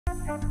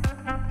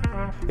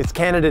It's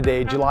Canada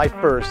Day, July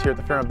 1st, here at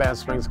the Fairmont Banff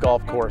Springs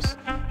Golf Course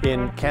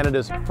in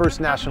Canada's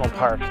first national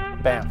park,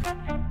 Banff.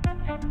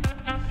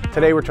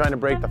 Today we're trying to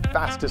break the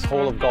fastest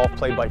hole of golf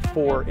played by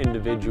 4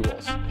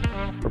 individuals.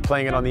 We're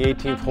playing it on the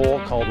 18th hole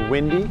called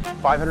Windy,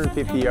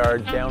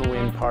 550-yard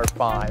downwind par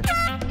 5.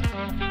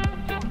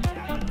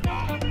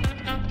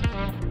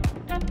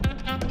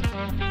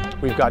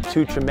 We've got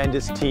 2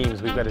 tremendous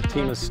teams. We've got a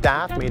team of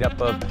staff made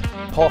up of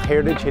Paul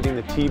Heritage hitting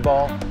the tee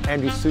ball,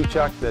 Andrew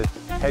Suchuk, the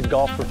head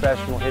golf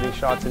professional hitting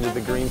shots into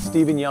the green,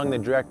 Stephen Young, the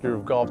director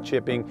of golf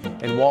chipping,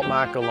 and Walt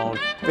McAlone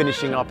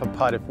finishing off a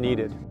putt if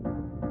needed.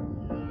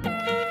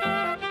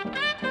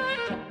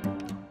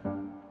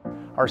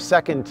 Our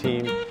second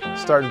team,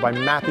 started by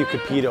Matthew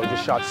Capito,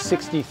 just shot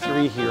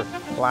 63 here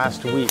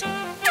last week.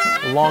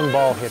 Long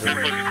ball hitter.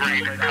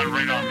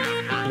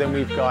 Then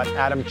we've got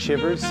Adam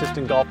Chivers,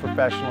 assistant golf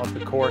professional at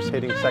the course,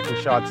 hitting second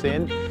shots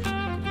in.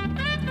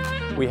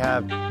 We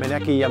have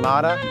Maneki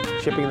Yamada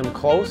chipping them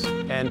close,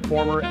 and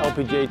former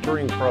LPGA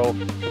touring pro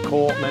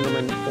Nicole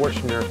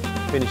Mendelman-Orschner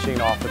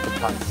finishing off with the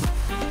putts.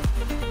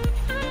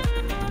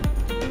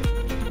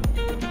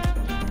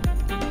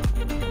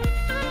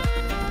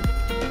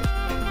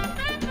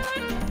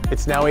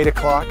 It's now 8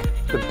 o'clock,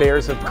 the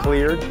Bears have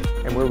cleared,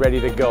 and we're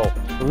ready to go.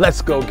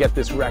 Let's go get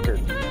this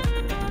record.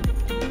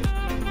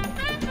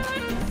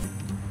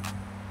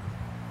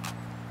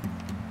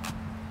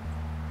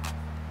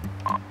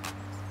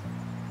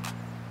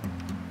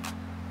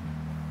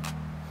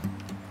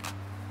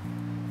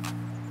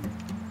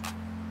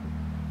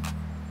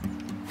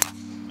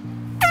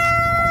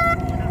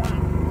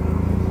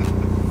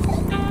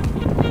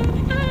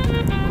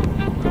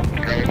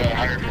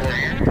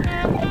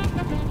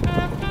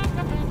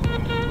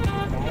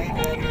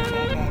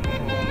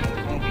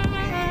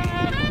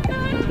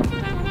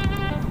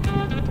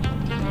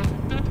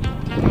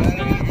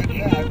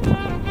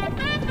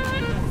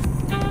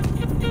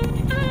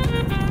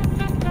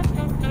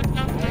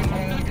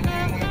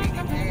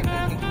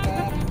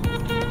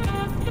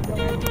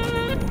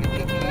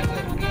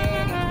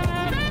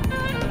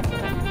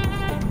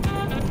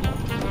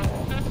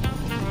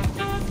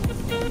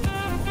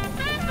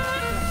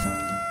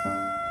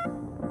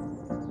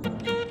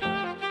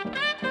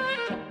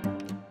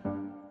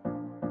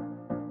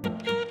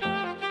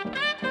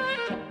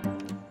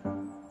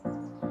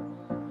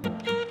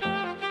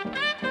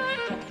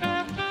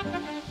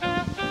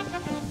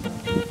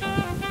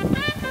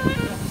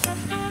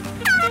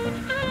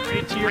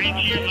 Right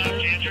to your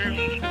left,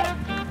 Andrew.